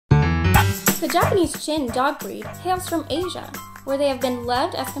The Japanese Chin dog breed hails from Asia, where they have been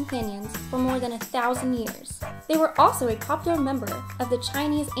loved as companions for more than 1,000 years. They were also a popular member of the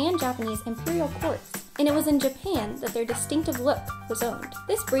Chinese and Japanese imperial courts, and it was in Japan that their distinctive look was owned.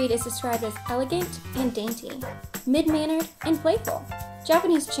 This breed is described as elegant and dainty, mid-mannered and playful.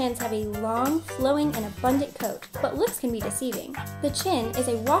 Japanese Chins have a long, flowing, and abundant coat, but looks can be deceiving. The Chin is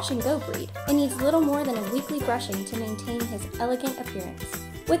a wash-and-go breed and needs little more than a weekly brushing to maintain his elegant appearance.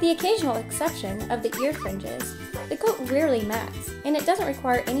 With the occasional exception of the ear fringes, the coat rarely mats, and it doesn't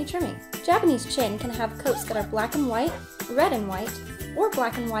require any trimming. Japanese Chin can have coats that are black and white, red and white, or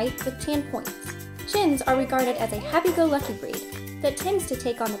black and white with tan points. Chins are regarded as a happy-go-lucky breed that tends to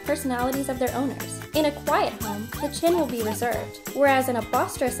take on the personalities of their owners. In a quiet home, the Chin will be reserved, whereas in a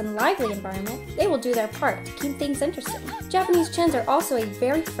boisterous and lively environment, they will do their part to keep things interesting. Japanese Chins are also a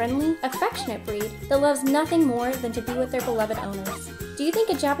very friendly, affectionate breed that loves nothing more than to be with their beloved owners. Do you think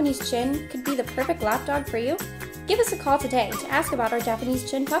a Japanese Chin could be the perfect lapdog for you? Give us a call today to ask about our Japanese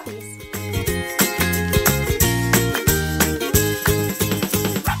Chin puppies.